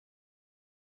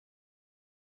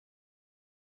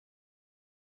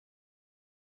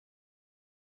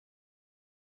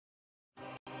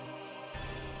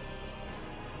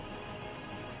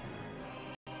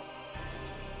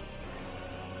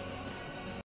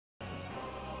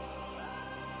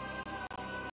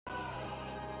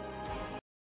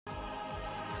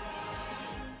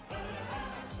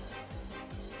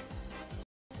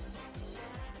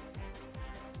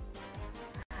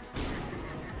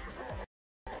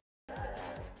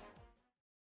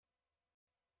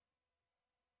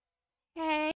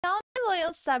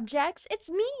loyal subjects, it's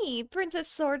me, Princess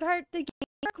Swordheart, the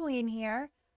Gamer Queen here.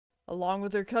 Along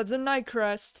with her cousin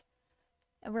Crest.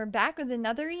 And we're back with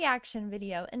another reaction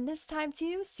video, and this time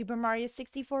to Super Mario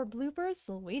 64 Bloopers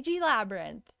Luigi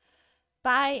Labyrinth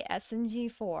by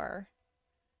SMG4.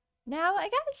 Now, I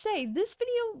gotta say, this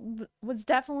video was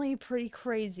definitely pretty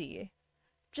crazy.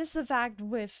 Just the fact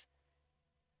with,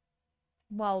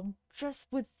 well, just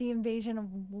with the invasion of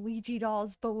Weegee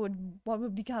Dolls, but what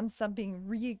would become something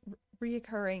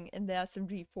reoccurring in the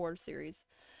SMG4 series.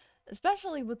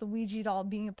 Especially with the Weegee Doll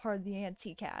being a part of the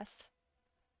anti-cast.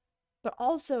 But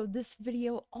also, this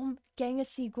video getting a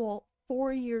sequel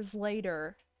 4 years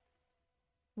later,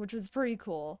 which was pretty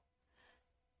cool.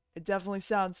 It definitely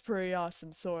sounds pretty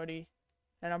awesome, Swordy.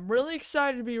 And I'm really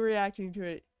excited to be reacting to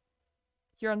it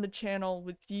here on the channel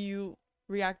with you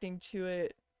reacting to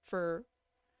it for...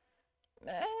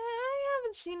 I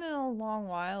haven't seen it in a long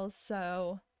while,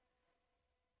 so...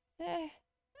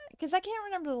 Because I can't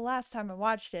remember the last time I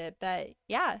watched it, but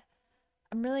yeah.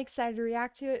 I'm really excited to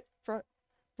react to it We're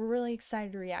really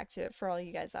excited to react to it for all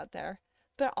you guys out there.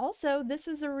 But also, this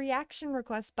is a reaction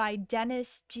request by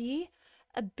Dennis G.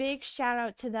 A big shout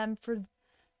out to them for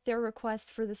their request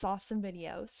for this awesome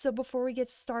video. So before we get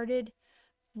started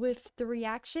with the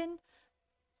reaction,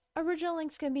 original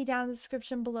link's going to be down in the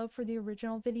description below for the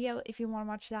original video if you want to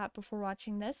watch that before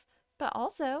watching this. But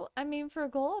also, I'm aiming for a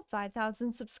goal of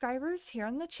 5,000 subscribers here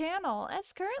on the channel, as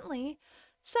currently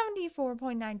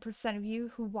 74.9% of you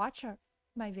who watch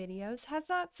my videos has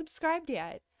not subscribed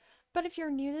yet. But if you're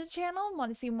new to the channel and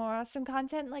want to see more awesome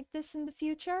content like this in the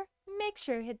future, make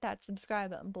sure to hit that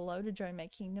subscribe button below to join my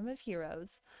kingdom of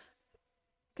heroes.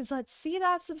 Because let's see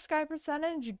that subscribe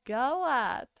percentage go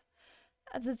up.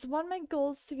 As it's one of my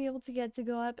goals to be able to get to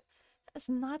go up, as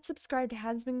not subscribed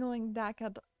has been going back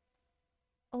up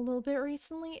a little bit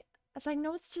recently, as I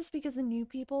know it's just because of new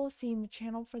people seeing the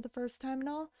channel for the first time and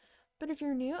all. But if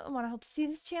you're new and want to help see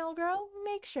this channel grow,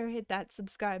 make sure to hit that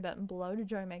subscribe button below to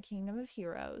join my kingdom of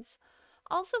heroes.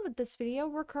 Also with this video,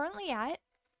 we're currently at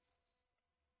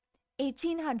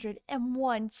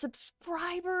 1,801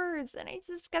 subscribers, and I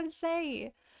just gotta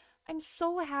say, I'm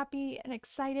so happy and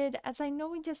excited, as I know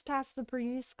we just passed the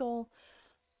previous goal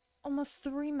almost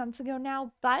 3 months ago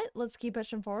now, but let's keep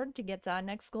pushing forward to get to our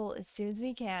next goal as soon as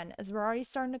we can, as we're already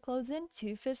starting to close in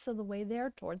 2/5 of the way there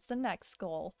towards the next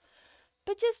goal.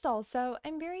 But just also,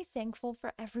 I'm very thankful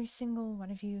for every single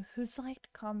one of you who's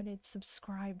liked, commented,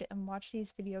 subscribed, and watched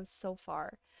these videos so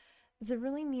far, as it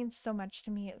really means so much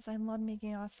to me, as I love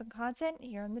making awesome content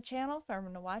here on the channel for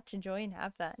everyone to watch, enjoy, and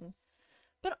have fun.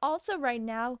 But also right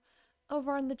now,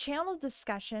 over on the channel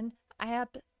discussion, I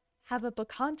have up a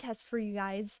contest for you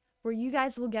guys, where you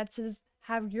guys will get to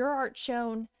have your art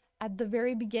shown at the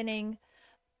very beginning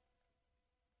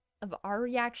of our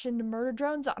reaction to Murder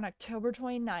Drones on October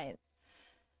 29th.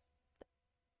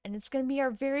 And it's going to be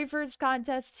our very first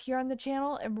contest here on the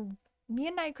channel, and me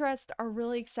and Crest are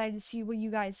really excited to see what you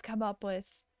guys come up with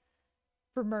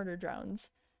for Murder Drones.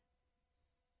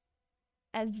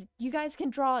 As you guys can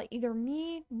draw either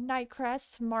me,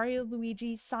 Crest, Mario,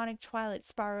 Luigi, Sonic, Twilight,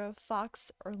 Spyro,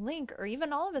 Fox, or Link, or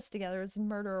even all of us together as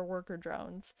murder or worker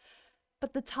drones.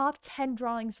 But the top 10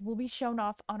 drawings will be shown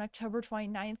off on October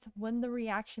 29th when the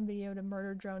reaction video to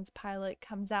Murder Drones pilot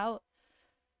comes out.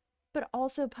 But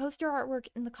also post your artwork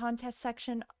in the contest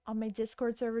section on my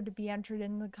Discord server to be entered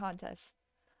in the contest.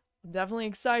 I'm definitely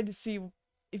excited to see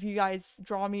if you guys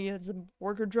draw me as a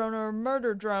worker drone or a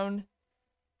murder drone,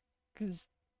 because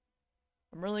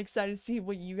I'm really excited to see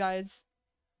what you guys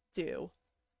do.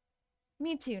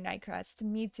 Me too, Crest.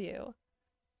 Me too.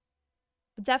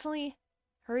 But definitely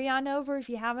hurry on over if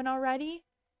you haven't already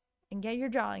and get your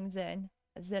drawings in,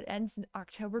 as it ends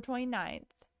October 29th.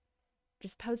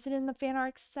 Just post it in the fan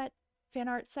art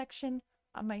section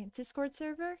on my Discord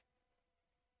server,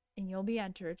 and you'll be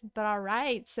entered. But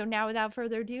alright, so now without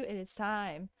further ado, it is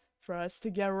time for us to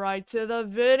get right to the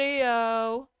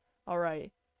video.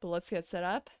 Alright, but let's get set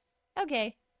up.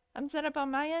 Okay, I'm set up on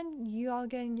my end. You all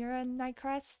get in your end,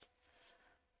 Crest?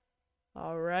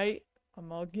 Alright,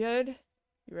 I'm all good.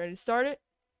 You ready to start it?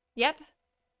 Yep.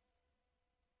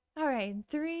 Alright,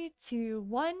 3, 2,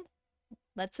 1,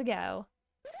 let's go.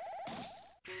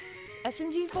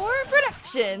 SMG4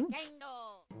 Productions!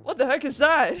 What the heck is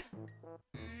that?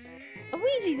 A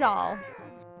Weegee Doll!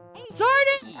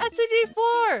 Started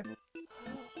SMG4!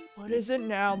 What is it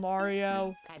now,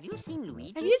 Mario? Have you seen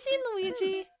Luigi? Have you seen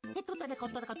Luigi?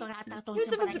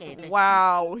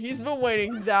 Wow, he's been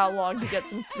waiting that long to get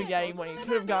some spaghetti when he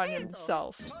could have gotten it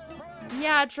himself.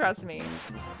 Yeah, trust me.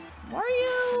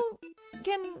 Mario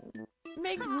can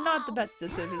make not the best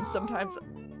decisions sometimes.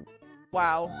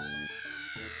 Wow.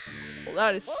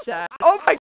 Well, that is sad. Oh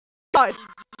my god!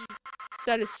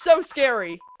 That is so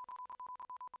scary!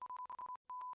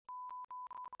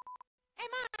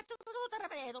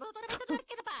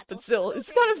 But still, it's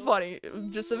kind of funny.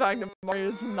 Just the fact that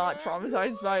Mario's not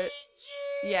traumatized by it.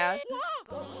 Yeah.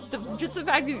 Just the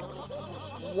fact that...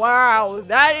 Wow,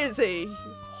 that is a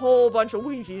whole bunch of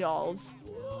Weegee dolls.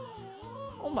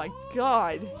 Oh my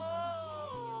god.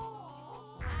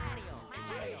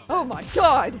 Oh my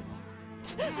god!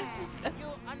 But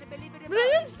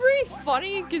it is pretty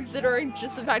funny considering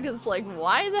just the fact that it's like,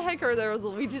 why the heck are there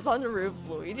Luigi's on the roof?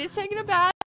 Luigi's taking a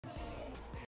bath.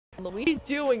 Luigi's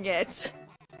doing it.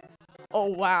 Oh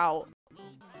wow.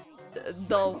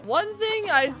 The one thing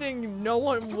I think no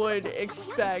one would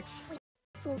expect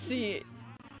to see.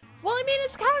 Well, I mean,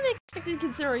 it's kind of expected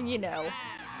considering, you know.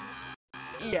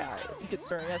 Yeah,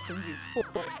 considering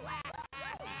SMG4.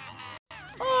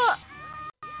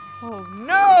 Oh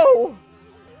no!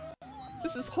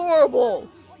 This is horrible!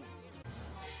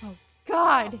 Oh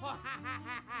god!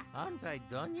 Aren't I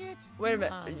done yet? Wait a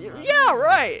minute. Yeah,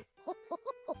 right!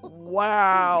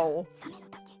 Wow.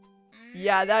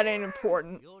 Yeah, that ain't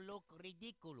important. You look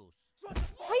ridiculous.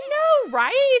 I know,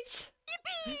 right?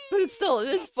 But it's still,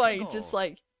 it's funny, just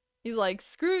like, he's like,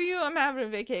 screw you, I'm having a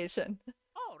vacation.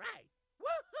 All right.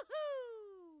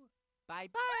 Woo-hoo-hoo!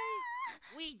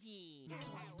 Bye-bye, Weegee.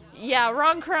 Yeah,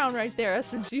 wrong crown right there,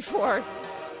 SMG4.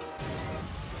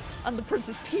 On the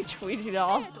Princess Peach Weegee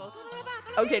doll.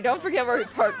 Okay, don't forget where we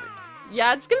parked.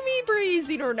 Yeah, it's gonna be pretty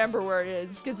easy to remember where it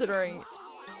is, considering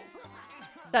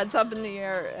that's up in the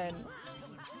air and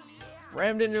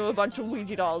rammed into a bunch of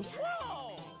Weegee dolls.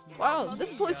 Wow,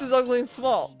 this place is ugly and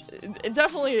small. It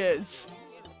definitely is.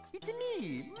 It's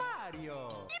me,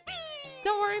 Mario.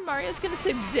 Don't worry, Mario's gonna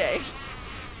save the day.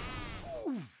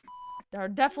 There are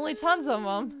definitely tons of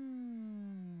them.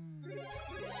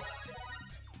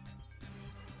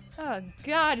 Oh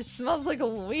god, it smells like a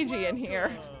Luigi in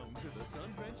here.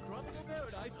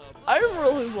 I'm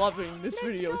really loving this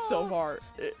video so far.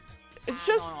 It's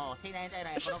just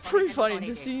pretty funny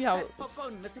to see how,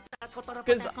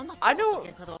 because I know,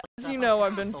 as you know,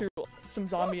 I've been through some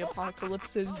zombie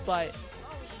apocalypses, but,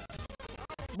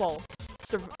 well,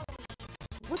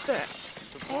 what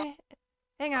the,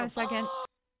 hang on a second.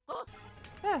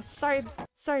 Sorry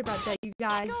about that, you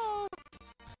guys.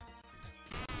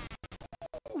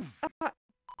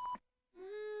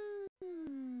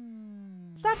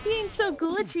 Stop being so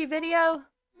glitchy, video.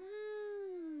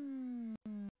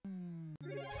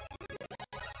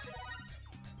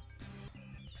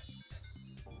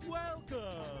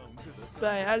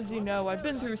 But as you know, I've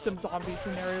been through some zombie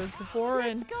scenarios before,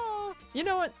 and you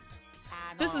know what?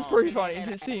 This is pretty funny,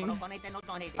 just seeing how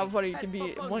funny it can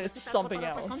be when it's something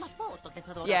else.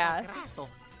 Yeah.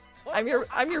 I'm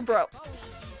your bro.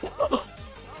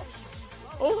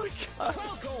 Oh my god.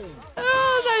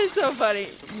 Oh, that is so funny.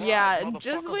 Yeah,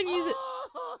 just when you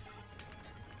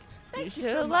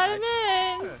should have let him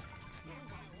in.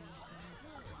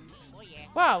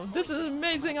 Wow, this is an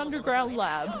amazing underground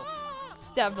lab.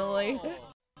 Definitely.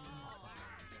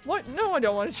 What? No, I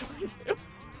don't want to join you.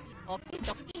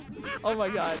 Oh my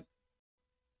god.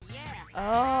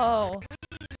 Oh.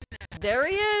 There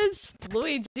he is!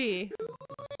 Luigi!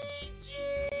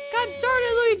 God darn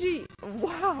it, Luigi!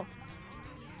 Wow.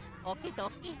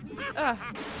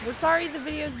 We're sorry the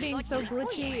video's being so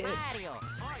glitchy.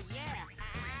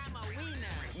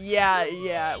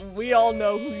 Yeah, we all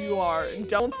know who you are.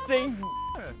 Don't think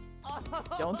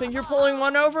you're pulling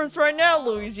one over us right now,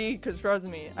 Luigi, because trust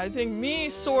me, I think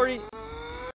me, Sorty...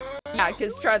 Yeah,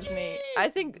 because trust me, I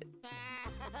think...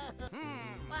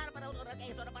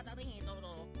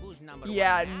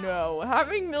 Yeah, no,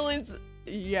 having millions...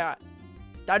 Yeah,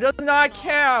 that does not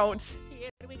count!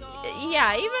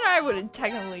 Yeah, even I would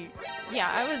technically... Yeah,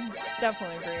 I would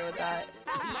definitely agree with that.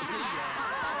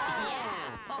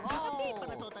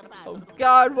 Oh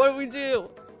god, what do we do?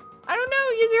 I don't know,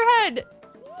 use your head!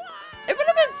 It would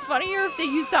have been funnier if they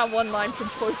used that one line from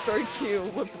Toy Story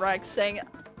 2 with Rex saying,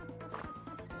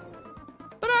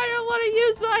 "But I don't want to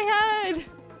use my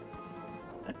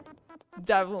head!"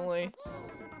 Definitely.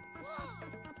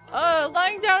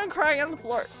 Lying down and crying on the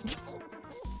floor.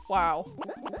 Wow.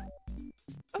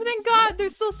 Oh, thank god,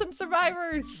 there's still some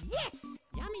survivors! Yes!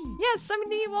 Yummy! Yes, something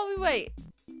to eat while we wait.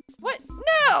 What?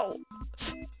 No!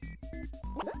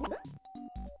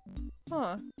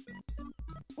 Huh.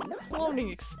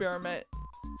 Cloning experiment.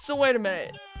 So wait a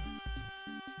minute.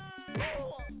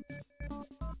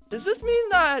 Does this mean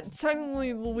that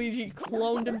technically Luigi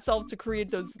cloned himself to create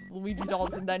those Luigi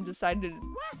dolls and then decided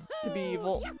to be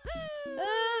evil?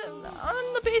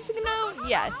 On the basic note,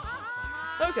 yes.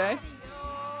 Okay.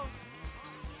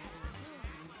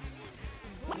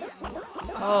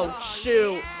 Oh,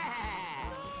 shoot.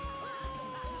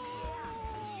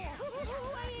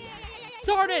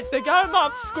 Darn it, they got him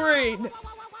off screen.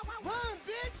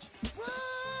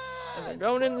 And they're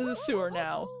going into the sewer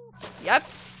now. Yep.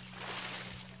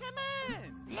 Come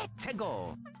on, let's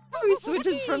go. We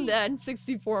switches from the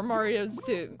N64 Mario's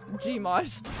to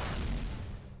Gmod.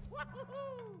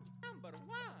 Number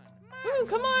one. Ooh,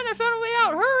 come on, I found a way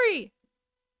out, hurry!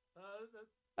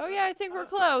 Oh yeah, I think we're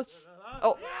close.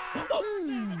 Oh.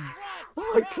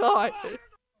 Oh my god.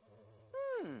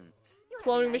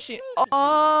 Cloning machine.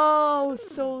 Oh,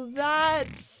 so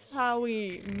that's how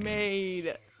we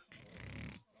made.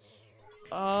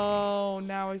 Oh,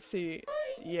 now I see.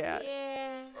 Yeah.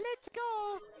 Yeah, let's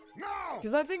go.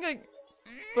 Because I think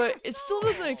but it still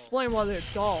doesn't explain why they're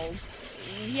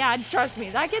dolls. Yeah, trust me,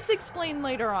 that gets explained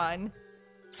later on.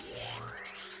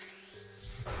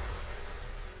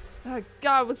 Oh,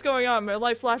 God, what's going on? My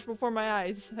life flashed before my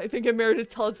eyes. I think I married a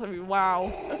Teletubby.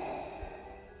 Wow.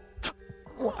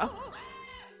 Wow.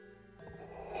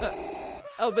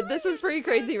 Oh, but this is pretty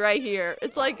crazy right here.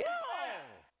 It's like...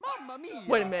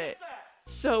 Wait a minute.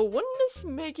 So, wouldn't this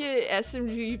make it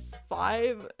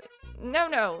SMG5?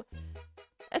 No.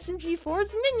 SMG4's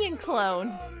minion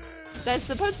clone. That's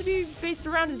supposed to be based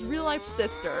around his real-life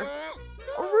sister.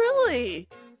 Oh, really?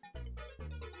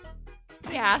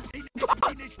 Yeah.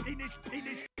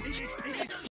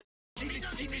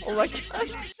 Oh my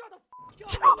gosh.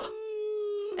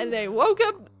 And they woke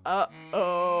up.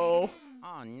 Uh-oh.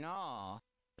 Oh no.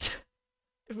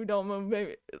 If we don't move,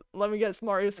 maybe. Let me guess,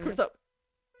 Mario screws up.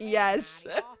 Yes.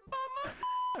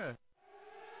 Oh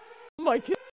my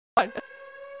god.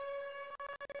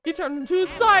 He turned into a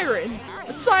siren.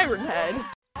 A siren head.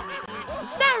 A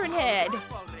siren head.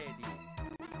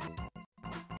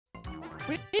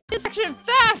 We need this action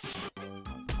fast!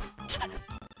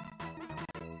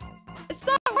 It's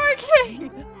not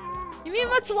working! You need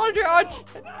much larger arch.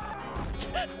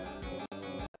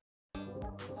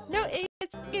 No,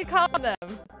 it's you calm them.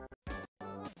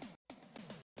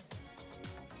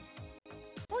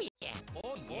 Oh yeah.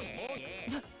 Oh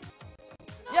yeah.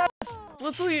 Yes!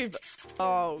 Let's leave!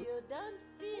 Oh.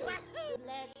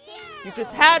 You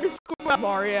just had to screw up,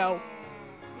 Mario.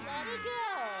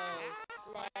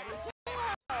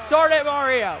 Darn it,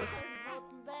 Mario!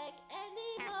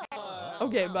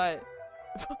 Okay, but...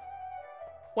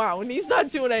 Wow, and he's not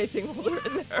doing anything while they're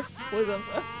in there with him.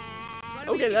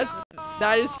 Okay,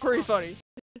 that is pretty funny.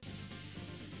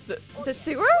 The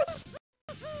sewers?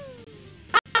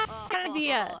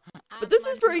 Idea. But this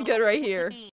is pretty good right here.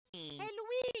 Hey,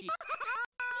 Luigi.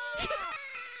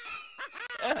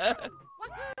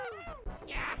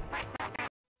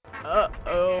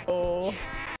 Uh-oh.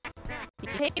 He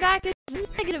came back as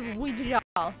negative Weegee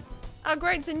Doll. Oh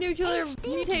great, the nuclear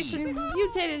mutation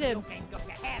mutated him.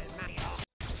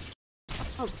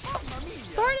 Oh,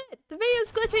 darn it! The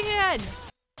video's glitching again!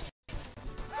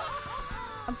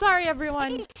 I'm sorry,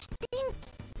 everyone.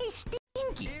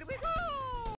 Here we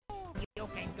go. You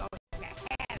can go to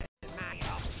hell,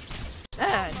 Mario.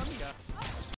 Man.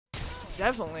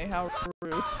 Definitely how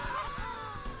rude.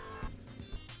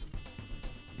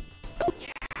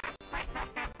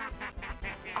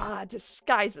 Ah,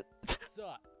 disguise it.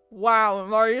 Wow,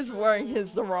 Mario's wearing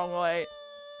his the wrong way.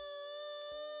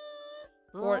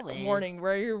 Warning,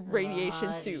 wear your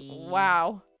radiation suit.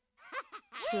 Wow.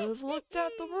 Should've looked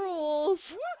at the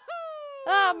rules.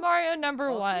 Ah, Mario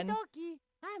number 1.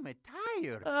 I'm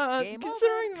tired.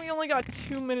 Considering we only got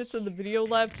 2 minutes of the video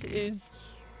left, is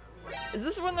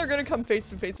this when they're gonna come face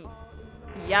to face with?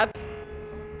 Yep.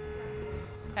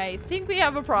 I think we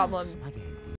have a problem.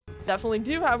 Definitely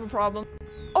do have a problem.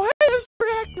 Oh hey, there's the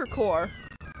reactor core.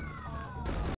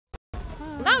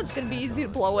 Now it's gonna be easy to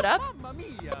blow it up.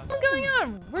 What's going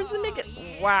on? Where's the naked?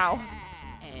 Wow.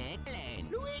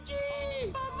 Luigi!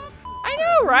 I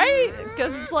know, right?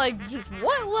 Because it's like, just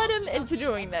what led him into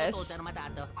doing this?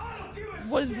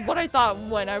 Was what I thought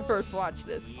when I first watched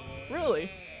this.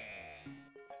 Really?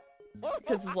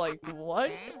 Because it's like,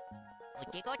 what?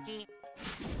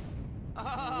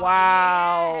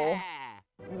 Wow.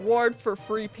 Reward for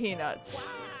free peanuts.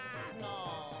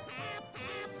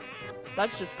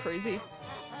 That's just crazy.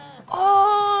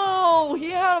 Oh,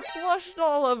 he had a plush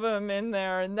doll of him in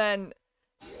there, and then...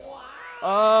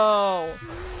 Oh.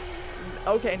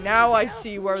 Okay, now I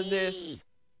see where this...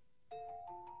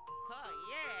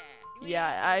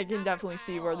 Yeah, I can definitely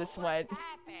see where this went.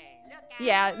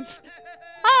 Yeah.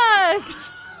 Hugs!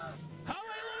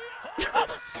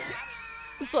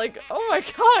 It's like, oh my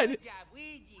god!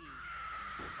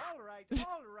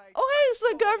 Oh, hey, it's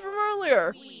the guy from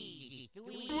earlier!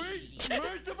 Luigi,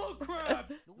 merciful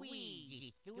crab!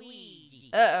 Luigi.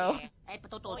 Uh-oh.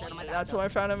 That's what I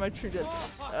found in my tree.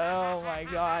 Oh my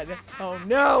god. Oh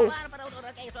no!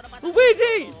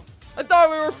 Luigi! I thought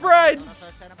we were friends!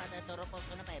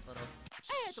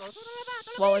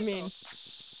 Well, I mean,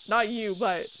 not you,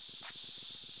 but,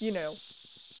 you know,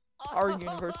 our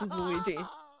universe is Luigi.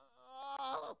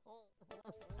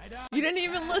 You didn't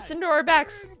even listen to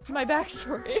my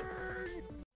backstory.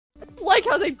 Like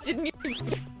how they didn't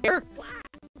even care.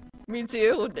 Me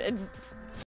too, and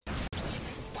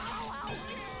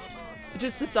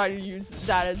just decided to use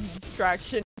that as a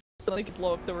distraction so they could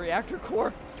blow up the reactor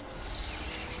core.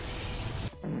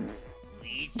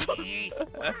 Luigi.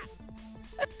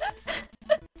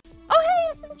 Oh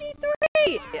hey,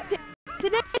 SMG3!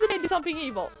 Today I'm gonna do something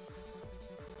evil.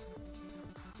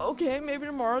 Okay, maybe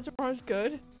tomorrow's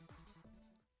good.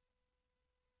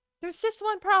 There's just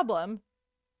one problem.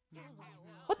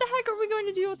 What the heck are we going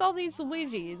to do with all these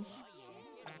Luigis?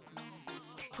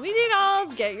 Weegee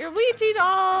Dolls! Get your Weegee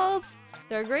Dolls!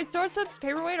 They're a great source of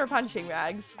paperweight or punching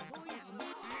bags.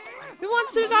 Who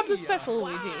wants to adopt a special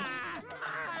Luigi?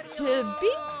 To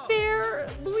be fair,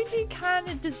 Luigi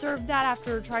kinda deserved that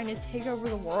after trying to take over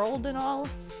the world and all.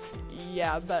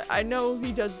 Yeah, but I know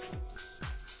he does.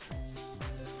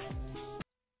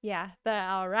 Yeah, but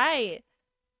alright.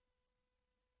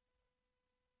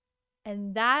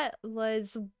 And that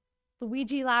was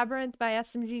Luigi Labyrinth by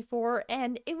SMG4,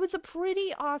 and it was a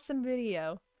pretty awesome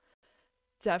video.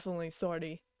 Definitely,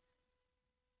 Sorty.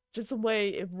 Just the way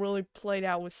it really played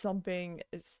out with something,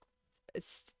 it's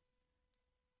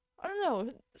I don't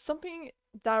know, something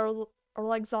that are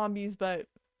like zombies, but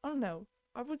I don't know.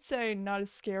 I would say not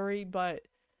as scary, but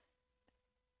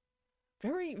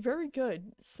very, very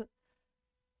good.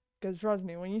 Because trust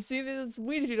me, when you see these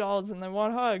Weegee dolls and they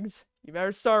want hugs, you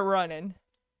better start running.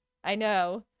 I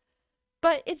know.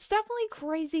 But it's definitely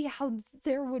crazy how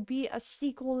there would be a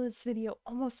sequel to this video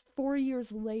almost 4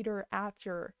 years later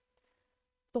after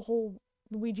the whole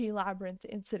Luigi Labyrinth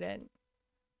incident.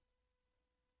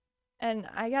 And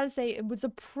I gotta say, it was a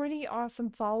pretty awesome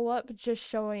follow-up, just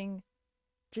showing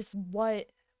just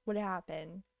what would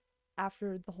happen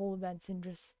after the whole events and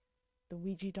just the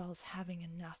Weegee dolls having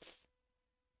enough.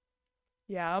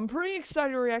 Yeah, I'm pretty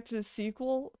excited to react to the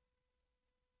sequel.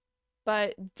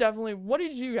 But definitely, what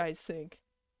did you guys think?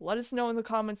 Let us know in the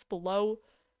comments below.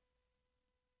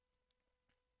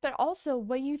 But also,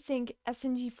 what you think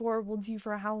SMG4 will do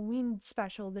for a Halloween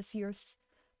special this year,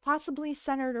 possibly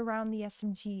centered around the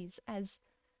SMGs, as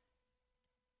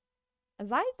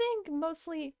I think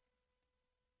mostly,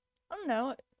 I don't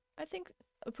know, I think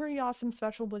a pretty awesome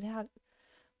special would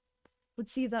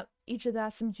see each of the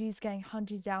SMGs getting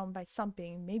hunted down by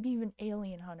something, maybe even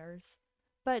alien hunters.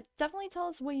 But definitely tell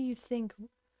us what you think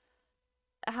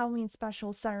a Halloween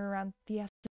special centered around the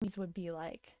SMGs would be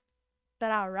like. But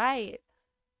alright,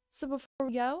 so before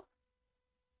we go,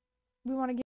 we want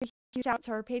to give a huge shout out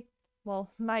to our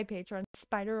my patron,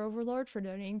 Spider Overlord, for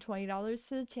donating $20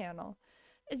 to the channel.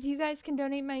 As you guys can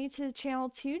donate money to the channel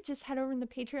too, just head over in the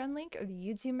Patreon link or the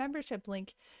YouTube membership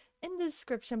link in the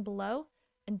description below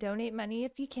and donate money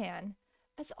if you can,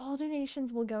 as all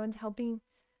donations will go into helping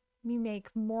me make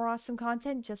more awesome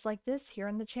content just like this here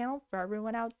on the channel for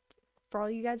all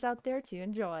you guys out there to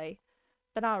enjoy.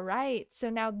 But alright,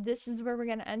 so now this is where we're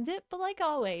gonna end it, but like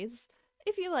always,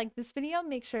 if you like this video,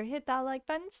 make sure to hit that like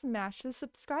button, smash the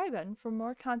subscribe button for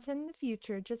more content in the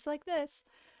future just like this,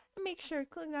 and make sure to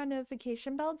click that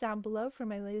notification bell down below for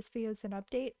my latest videos and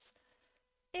updates.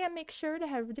 And make sure to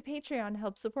head over to Patreon to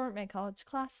help support my college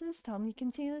classes to help me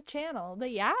continue the channel. But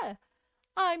yeah,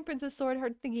 I'm Princess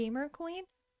Swordheart the Gamer Queen.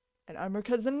 And I'm her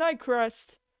cousin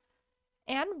Crest.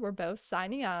 And we're both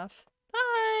signing off.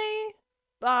 Bye!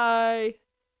 Bye!